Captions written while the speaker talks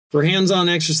For hands-on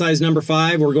exercise number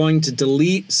 5, we're going to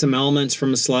delete some elements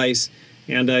from a slice.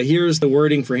 And here's the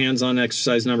wording for hands-on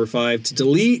exercise number 5. To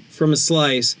delete from a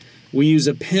slice, we use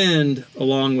append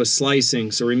along with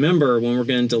slicing. So remember, when we're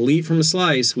going to delete from a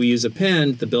slice, we use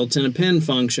append, the built-in append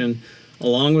function,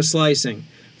 along with slicing.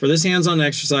 For this hands-on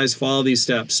exercise, follow these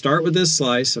steps. Start with this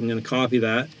slice. I'm going to copy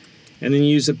that. And then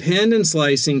use append and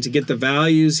slicing to get the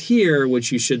values here,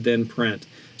 which you should then print.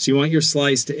 So you want your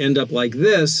slice to end up like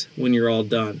this when you're all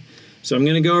done. So I'm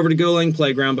going to go over to Golang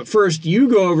Playground, but first you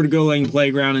go over to Golang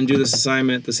Playground and do this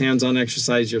assignment, this hands-on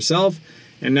exercise yourself.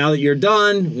 And now that you're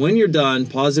done, when you're done,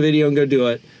 pause the video and go do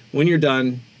it. When you're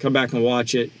done, come back and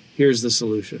watch it. Here's the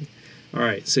solution. All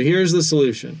right, so here's the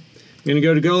solution. I'm going to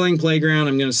go to Golang Playground.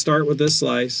 I'm going to start with this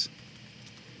slice.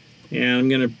 And I'm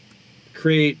going to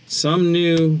create some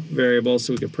new variable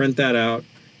so we can print that out.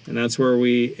 And that's where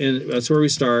we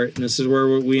start, and this is where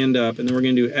we end up. And then we're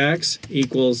going to do x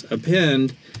equals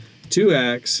append to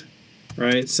x,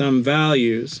 right? Some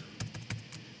values,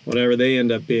 whatever they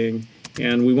end up being.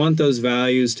 And we want those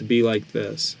values to be like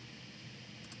this.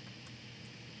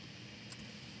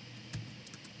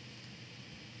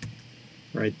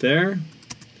 Right there.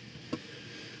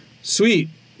 Sweet.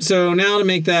 So now to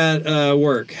make that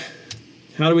work,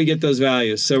 how do we get those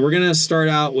values? So we're going to start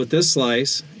out with this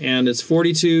slice, and it's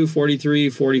 42, 43,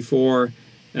 44.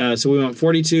 So we want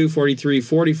 42, 43,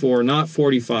 44, not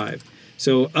 45.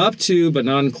 So up to, but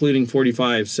not including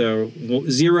 45. So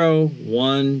 0,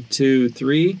 1, 2,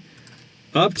 3.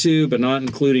 Up to, but not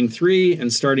including 3.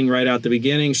 And starting right out the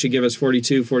beginning should give us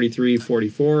 42, 43,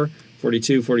 44,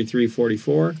 42, 43,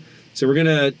 44. So we're going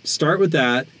to start with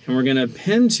that, and we're going to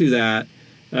append to that.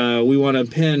 We want to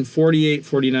append 48,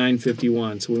 49,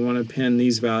 51. So we want to append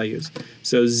these values.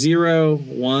 So 0,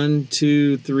 1,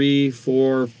 2, 3,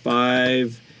 4,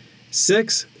 5,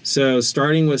 6. So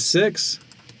starting with 6,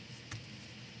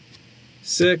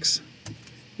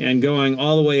 and going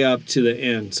all the way up to the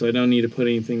end. So I don't need to put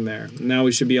anything there. Now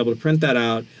we should be able to print that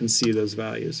out and see those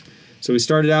values. So we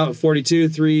started out with 42,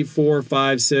 3, 4,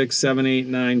 5, 6, 7, 8,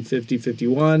 9, 50,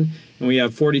 51. And we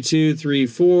have 42, 3,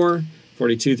 4,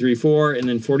 42, 3, 4, and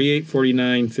then 48,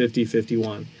 49, 50,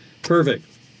 51. Perfect.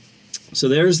 So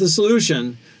there's the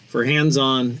solution for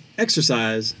hands-on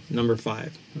exercise number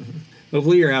 5.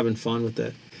 Hopefully you're having fun with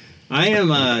it. I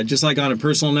am, just like on a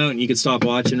personal note, and you can stop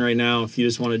watching right now if you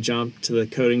just want to jump to the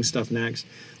coding stuff next.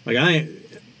 Like I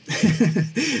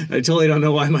totally don't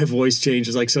know why my voice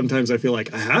changes. Like sometimes I feel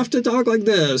like I have to talk like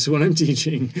this when I'm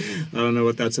teaching. I don't know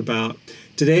what that's about.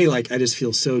 Today, like I just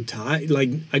feel so tired. Like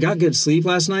I got good sleep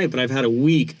last night, but I've had a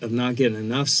week of not getting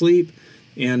enough sleep,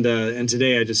 and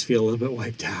today I just feel a little bit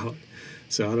wiped out.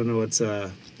 So I don't know what's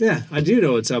yeah, I do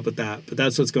know what's up with that, but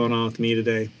that's what's going on with me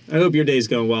today. I hope your day's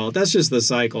going well. That's just the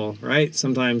cycle, right?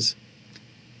 Sometimes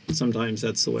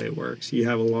that's the way it works. You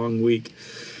have a long week.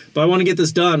 But I want to get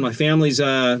this done. My family's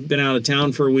been out of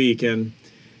town for a week, and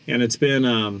it's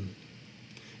been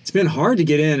hard to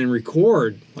get in and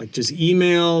record, like just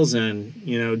emails and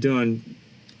doing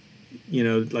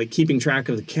like keeping track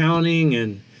of the counting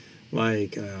and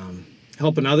like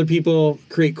helping other people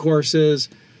create courses.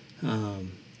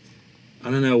 I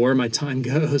don't know where my time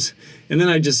goes. And then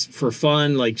I just for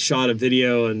fun like shot a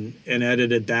video and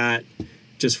edited that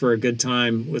just for a good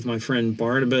time with my friend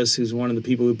Barnabas, who's one of the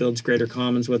people who builds Greater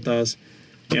Commons with us.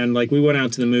 And like we went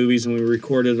out to the movies and we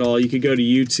recorded it all. You could go to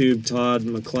YouTube, Todd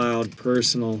McLeod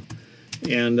Personal,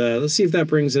 and let's see if that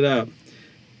brings it up.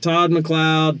 Todd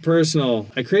McLeod Personal.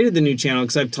 I created the new channel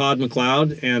because I have Todd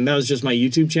McLeod, and that was just my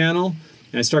YouTube channel.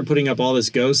 And I started putting up all this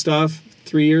Go stuff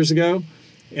 3 years ago,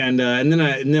 and then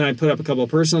I put up a couple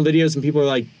of personal videos, and people are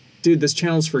like, dude, this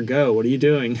channel's for Go. What are you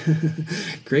doing?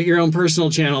 Create your own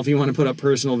personal channel if you want to put up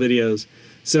personal videos.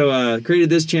 So created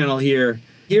this channel here.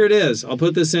 Here it is. I'll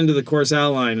put this into the course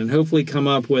outline and hopefully come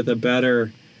up with a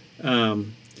better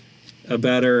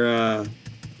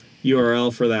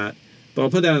URL for that. But I'll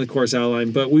put that in the course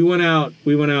outline. But we went out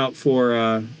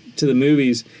for to the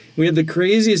movies. We had the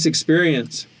craziest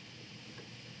experience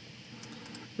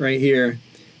right here.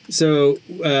 So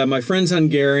my friend's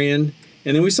Hungarian.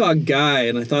 And then we saw a guy,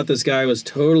 and I thought this guy was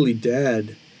totally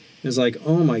dead. It was like,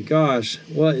 oh my gosh,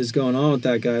 what is going on with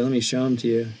that guy? Let me show him to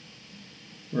you.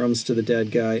 We're almost to the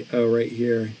dead guy. Oh, right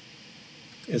here.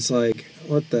 It's like,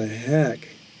 what the heck?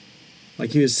 Like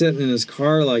he was sitting in his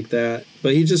car like that,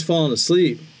 but he'd just fallen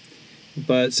asleep.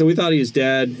 But so we thought he was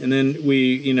dead, and then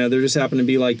there just happened to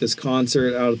be like this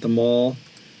concert out at the mall,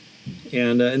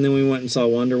 and then we went and saw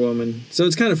Wonder Woman. So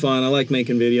it's kind of fun. I like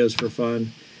making videos for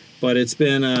fun, but it's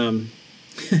been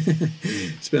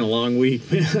it's been a long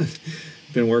week, man.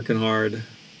 Been working hard.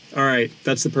 All right,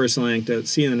 that's the personal anecdote.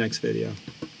 See you in the next video.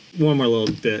 one more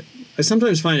little bit. I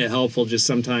sometimes find it helpful just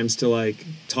sometimes to like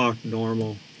talk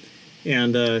normal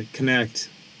and connect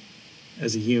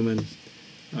as a human.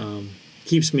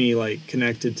 Keeps me like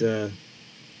connected to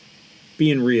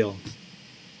being real.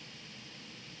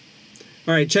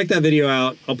 All right, check that video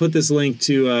out. I'll put this link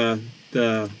to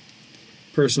the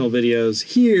personal videos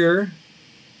here.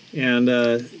 And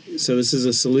so this is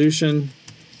a solution,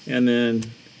 and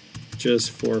then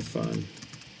just for fun.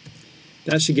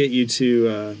 That should get you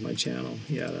to my channel.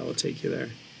 Yeah, that will take you there.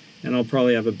 And I'll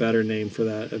probably have a better name for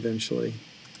that eventually.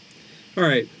 All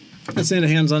right, that's the end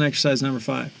of hands-on exercise number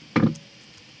 5.